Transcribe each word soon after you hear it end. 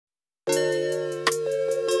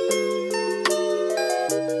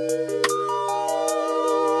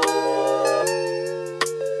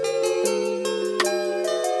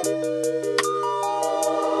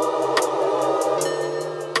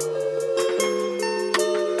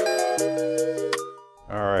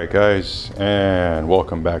Alright guys, and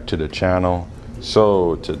welcome back to the channel.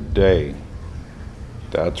 So today,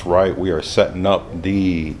 that's right, we are setting up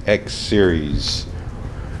the X series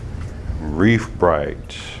Reef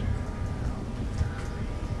Brite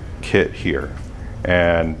kit here,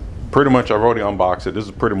 and pretty much I've already unboxed it. This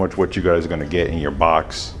is pretty much what you guys are going to get in your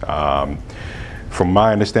box. From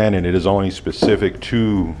my understanding, it is only specific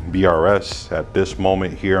to BRS at this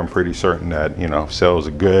moment here. I'm pretty certain that, you know, sales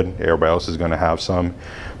are good. Everybody else is going to have some,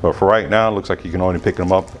 but for right now, it looks like you can only pick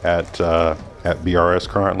them up at BRS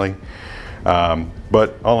currently.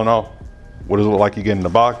 But all in all, what does it look like you get in the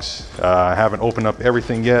box? I haven't opened up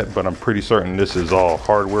everything yet, but I'm pretty certain this is all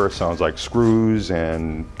hardware. It sounds like screws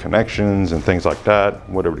and connections and things like that,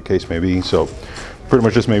 whatever the case may be. So pretty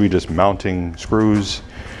much just maybe just mounting screws.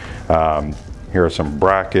 Here are some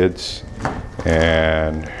brackets,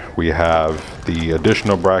 and we have the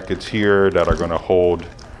additional brackets here that are going to hold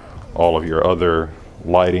all of your other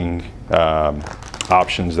lighting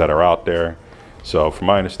options that are out there. So from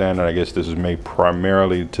my understanding, I guess this is made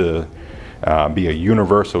primarily to be a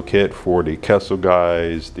universal kit for the Kessil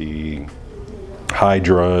guys, the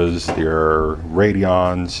Hydras, their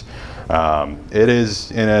Radions. It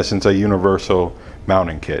is in essence a universal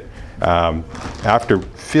mounting kit. After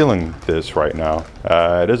feeling this right now,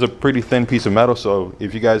 it is a pretty thin piece of metal, so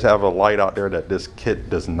if you guys have a light out there that this kit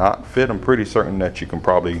does not fit, I'm pretty certain that you can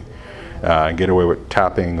probably get away with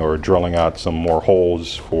tapping or drilling out some more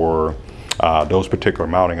holes for those particular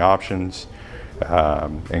mounting options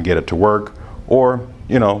and get it to work. Or,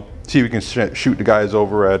 you know, see if you can shoot the guys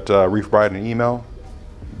over at Reef Brite an email.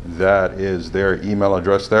 That is their email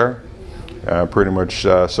address there. Pretty much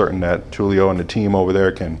certain that Tulio and the team over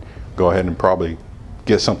there can go ahead and probably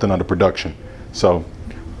get something under production. So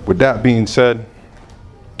with that being said,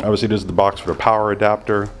 obviously this is the box for the power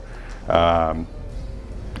adapter, and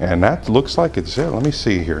that looks like it's it. Let me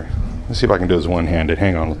see here. Let's see if I can do this one-handed.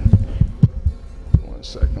 Hang on 1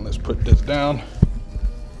 second. Let's put this down.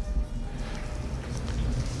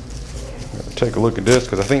 Take a look at this,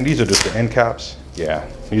 because I think these are just the end caps. Yeah,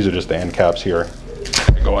 these are just the end caps here.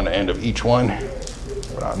 They go on the end of each one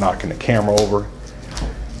without knocking the camera over.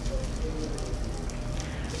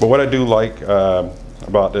 But what I do like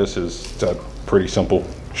about this is it's pretty simple,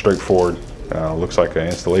 straightforward. Looks like an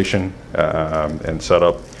installation and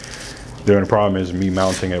setup. The only problem is me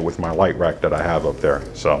mounting it with my light rack that I have up there.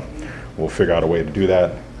 So we'll figure out a way to do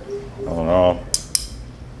that. All in all,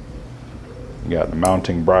 you got the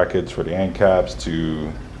mounting brackets for the end caps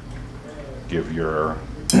to give your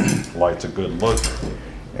lights a good look.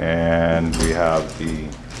 And we have the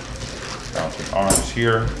mounting arms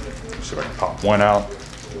here. Let's see if I can pop one out.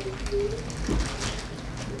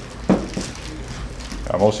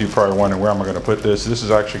 Most of you probably wondering where am I going to put this. This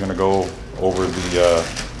is actually going to go over the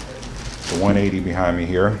 180 behind me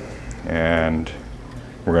here, and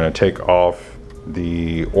we're going to take off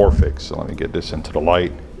the Orfix. So let me get this into the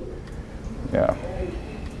light. Yeah.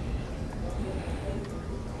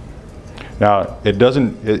 Now it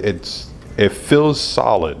doesn't. It feels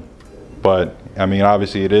solid, but I mean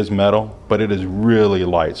obviously it is metal, but it is really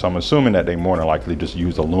light. So I'm assuming that they more than likely just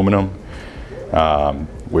use aluminum,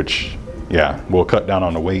 which, yeah, will cut down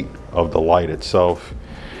on the weight of the light itself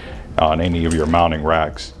on any of your mounting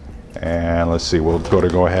racks. And let's see, we'll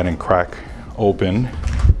go ahead and crack open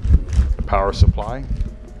the power supply.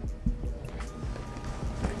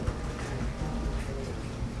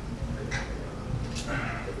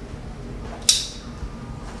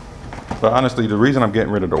 But honestly, the reason I'm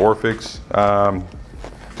getting rid of the Orfix,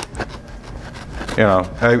 you know,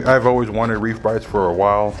 I've always wanted Reef Brites for a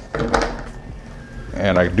while.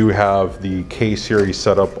 And I do have the K series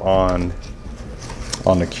set up on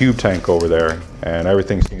the cube tank over there, and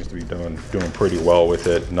everything seems to be doing pretty well with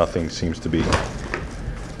it. Nothing seems to be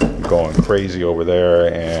going crazy over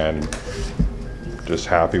there, and just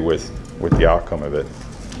happy with the outcome of it.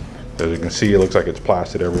 As you can see, it looks like it's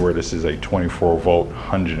plastered everywhere. This is a 24 volt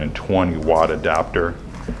 120 watt adapter.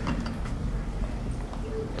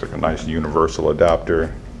 It's like a nice universal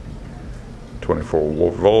adapter.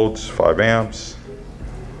 24 volts, 5 amps.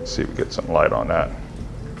 Let's see if we get some light on that.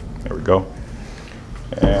 There we go.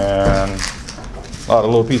 And a lot of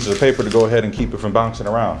little pieces of paper to go ahead and keep it from bouncing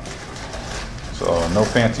around. So no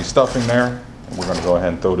fancy stuffing there. And we're going to go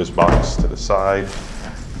ahead and throw this box to the side.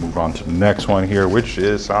 Move on to the next one here, which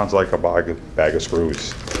sounds like a bag of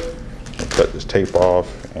screws. We'll cut this tape off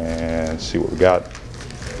and see what we got.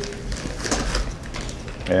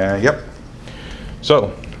 And yep.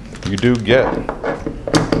 So you do get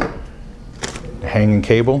hanging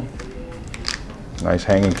cable, nice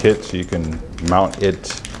hanging kit, so you can mount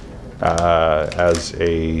it as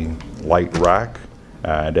a light rack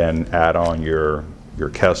and then add on your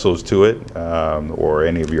Kessils to it, or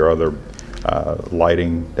any of your other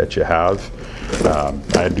lighting that you have.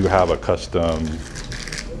 I do have a custom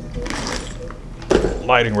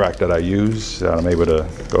lighting rack that I use. I'm able to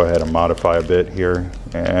go ahead and modify a bit here,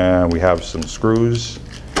 and we have some screws,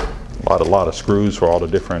 a lot of screws for all the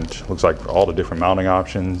different, looks like all the different mounting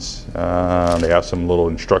options. They have some little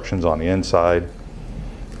instructions on the inside.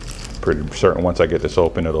 Pretty certain once I get this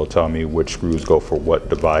open, it'll tell me which screws go for what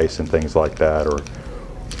device and things like that, or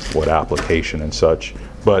what application and such.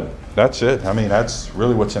 But that's it. I mean, that's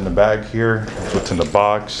really what's in the bag here. That's what's in the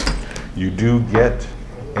box. You do get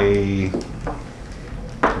a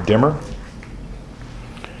dimmer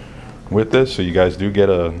with this, so you guys do get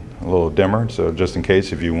a little dimmer. So just in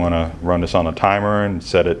case, if you want to run this on a timer and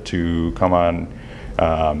set it to come on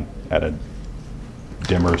at a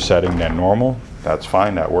dimmer setting than normal, that's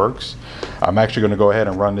fine, that works. I'm actually going to go ahead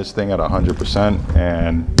and run this thing at 100%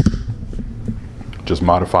 and just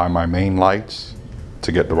modify my main lights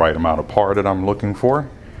to get the right amount of power that I'm looking for.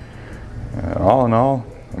 And all in all,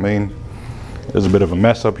 I mean, there's a bit of a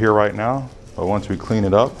mess up here right now, but once we clean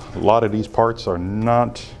it up, a lot of these parts are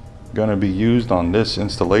not going to be used on this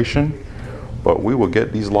installation, but we will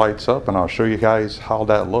get these lights up and I'll show you guys how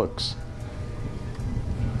that looks.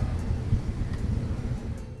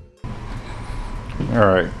 All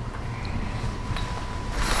right.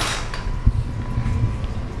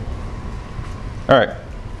 All right,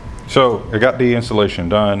 so I got the installation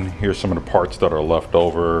done. Here's some of the parts that are left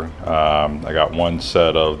over. I got one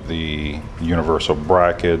set of the universal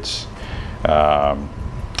brackets,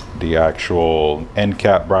 the actual end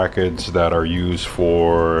cap brackets that are used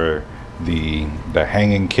for the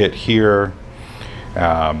hanging kit here.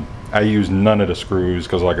 I use none of the screws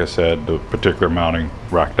because, like I said, the particular mounting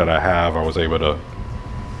rack that I have, I was able to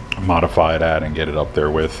modify that and get it up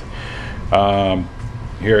there with.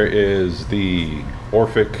 Here is the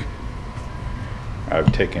Orphic.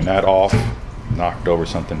 I've taken that off, knocked over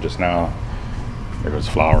something just now. There goes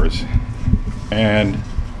flowers. And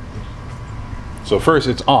so first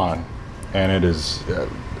it's on, and it is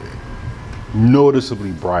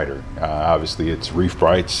noticeably brighter. Obviously it's Reef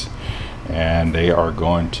Brites, and they are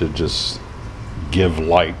going to just give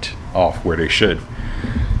light off where they should.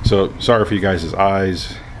 So sorry for you guys'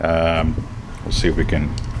 eyes. We'll see if we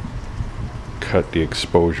can cut the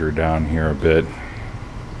exposure down here a bit.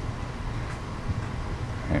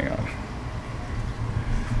 Hang on.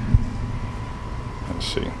 Let's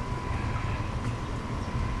see.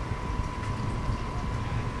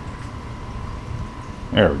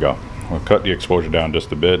 There we go. We'll cut the exposure down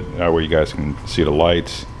just a bit. That way you guys can see the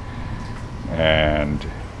lights. And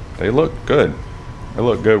they look good. They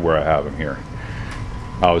look good where I have them here.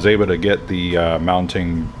 I was able to get the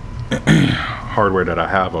mounting hardware that I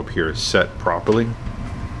have up here set properly,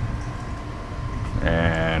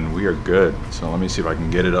 and we are good. So let me see if I can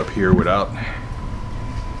get it up here without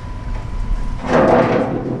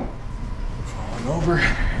falling over.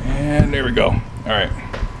 And there we go. All right,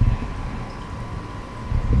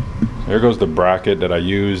 there goes the bracket that I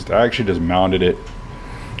used. I actually just mounted it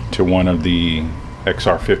to one of the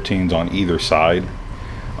XR15s on either side.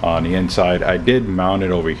 On the inside, I did mount it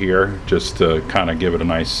over here just to kind of give it a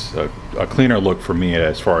nice, a cleaner look for me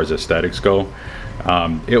as far as aesthetics go.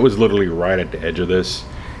 It was literally right at the edge of this,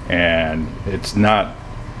 and it's not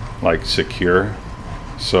like secure,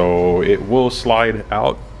 so it will slide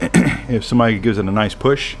out if somebody gives it a nice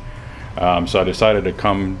push. So I decided to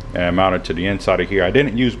come and mount it to the inside of here. I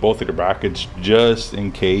didn't use both of the brackets just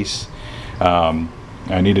in case I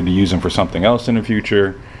needed to use them for something else in the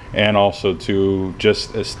future. And also to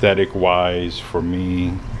just aesthetic wise, for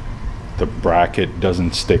me, the bracket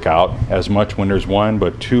doesn't stick out as much when there's one,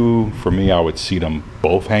 but two, for me, I would see them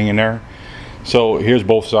both hanging there. So here's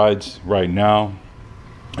both sides right now.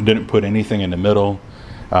 I didn't put anything in the middle.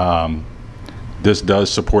 This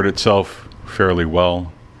does support itself fairly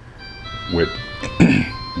well with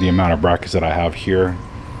the amount of brackets that I have here.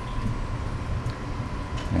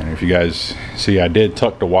 And if you guys see, I did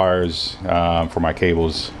tuck the wires for my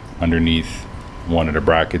cables underneath one of the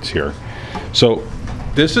brackets here. So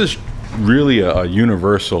this is really a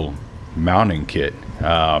universal mounting kit.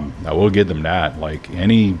 I will give them that. Like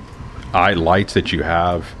any eye lights that you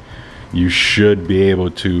have, you should be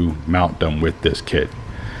able to mount them with this kit.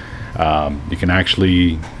 You can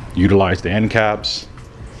actually utilize the end caps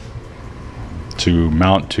to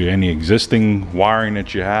mount to any existing wiring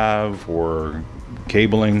that you have or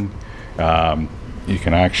cabling. You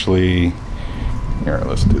can actually, here,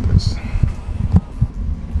 let's do this.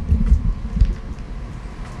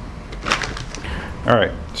 All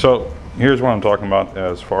right, so here's what I'm talking about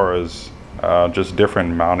as far as just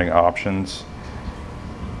different mounting options.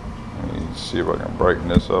 Let me see if I can brighten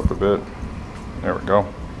this up a bit. There we go.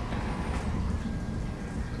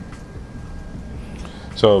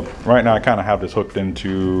 So right now I kind of have this hooked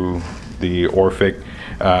into the Orphic.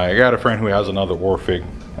 I got a friend who has another Orphic.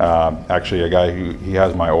 Actually a guy who he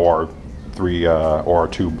has my OR3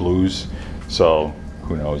 OR2 blues. So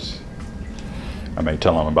who knows? I may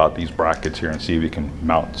tell him about these brackets here and see if he can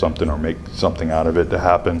mount something or make something out of it to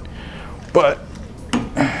happen. But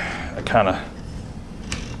I kind of,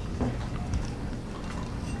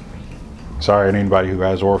 sorry to anybody who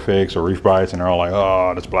has Orphics or Reef Brites and they're all like,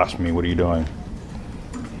 oh, that's blasphemy, what are you doing?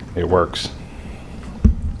 It works.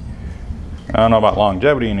 I don't know about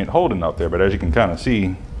longevity and it holding up there, but as you can kind of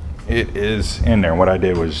see, it is in there. And what I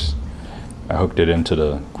did was I hooked it into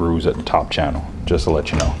the grooves at the top channel, just to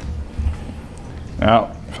let you know.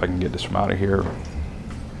 Now, if I can get this from out of here.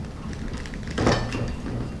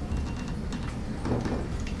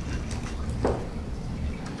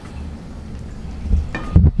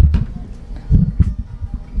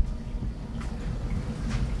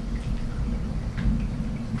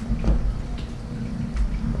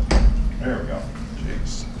 There we go.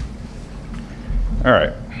 Jeez. All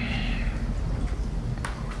right.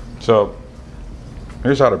 So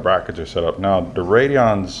here's how the brackets are set up. Now the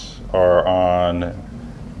radions are on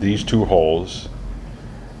these two holes.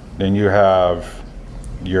 Then you have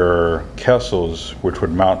your Kessils, which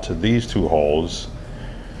would mount to these two holes.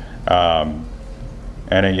 And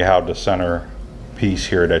then you have the center piece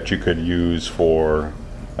here that you could use for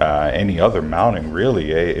any other mounting,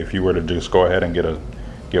 really. If you were to just go ahead and get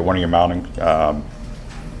one of your mounting,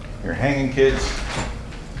 your hanging kits.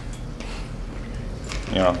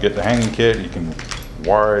 You know, get the hanging kit. You can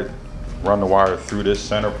wire it, run the wire through this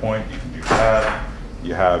center point. You can do that.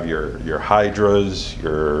 You have your Hydras,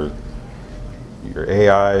 your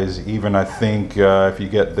AIs. Even I think if you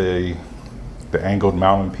get the angled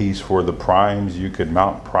mounting piece for the primes, you could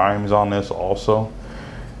mount primes on this also.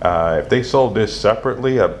 If they sold this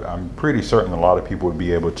separately, I'm pretty certain a lot of people would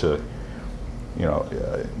be able to, you know,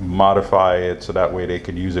 modify it so that way they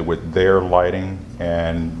could use it with their lighting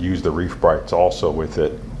and use the Reef Brites also with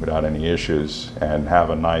it without any issues, and have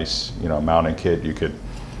a nice, you know, mounting kit. You could,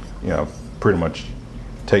 you know, pretty much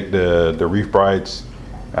take the Reef Brites,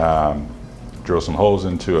 drill some holes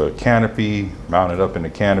into a canopy, mount it up in the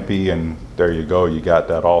canopy, and there you go, you got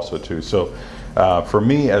that also too. So for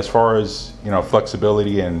me, as far as, you know,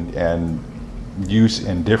 flexibility and use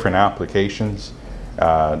in different applications,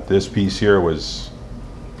 this piece here was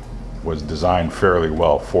designed fairly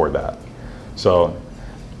well for that. So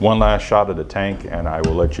one last shot of the tank and I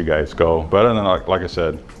will let you guys go. But other than, like I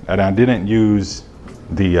said, and I didn't use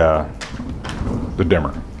the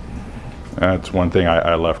dimmer. That's one thing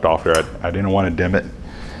I left off there. I didn't want to dim it.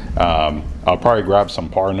 I'll probably grab some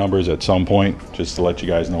par numbers at some point just to let you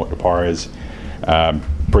guys know what the par is.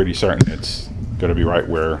 Pretty certain it's going to be right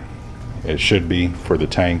where it should be for the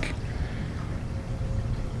tank.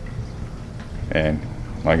 And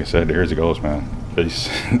like I said, here it goes, man.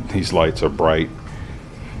 These lights are bright.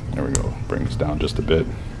 There we go. Bring this down just a bit.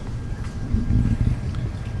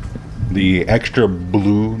 The extra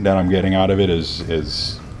blue that I'm getting out of it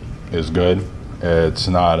is good. It's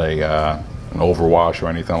not an overwash or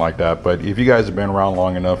anything like that. But if you guys have been around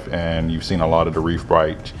long enough and you've seen a lot of the Reef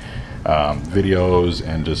Brite videos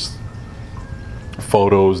and just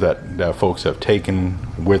photos that folks have taken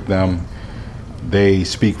with them, they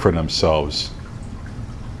speak for themselves.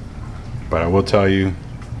 But I will tell you,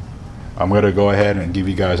 I'm going to go ahead and give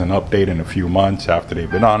you guys an update in a few months after they've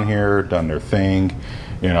been on here, done their thing.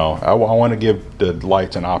 You know, I want to give the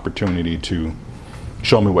lights an opportunity to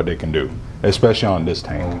show me what they can do, especially on this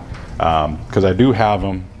tank, because I do have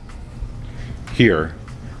them here,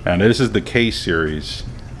 and this is the K series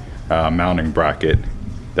mounting bracket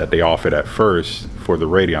that they offered at first for the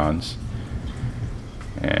radions.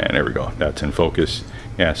 And there we go, that's in focus.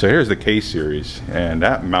 Yeah, so here's the K series, and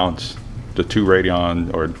that mounts the two radion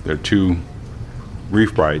or the two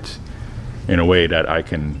Reef Brites in a way that I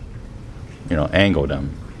can, you know, angle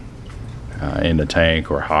them in the tank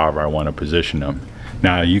or however I want to position them.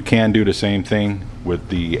 Now you can do the same thing with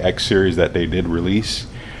the X series that they did release.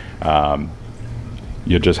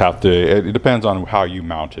 You just have to, it depends on how you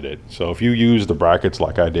mounted it. So if you use the brackets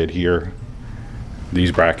like I did here,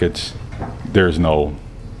 these brackets, there's no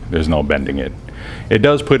bending it. It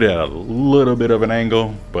does put it at a little bit of an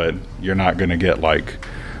angle, but you're not gonna get like,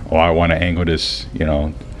 oh, I want to angle this, you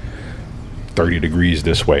know, 30 degrees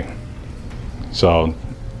this way. So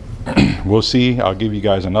we'll see. I'll give you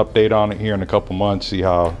guys an update on it here in a couple months, see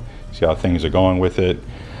how things are going with it.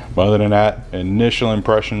 But other than that, initial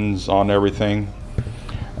impressions on everything,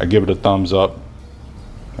 I give it a thumbs up,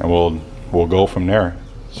 and we'll go from there.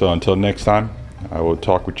 So until next time, I will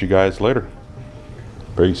talk with you guys later.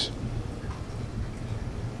 Peace.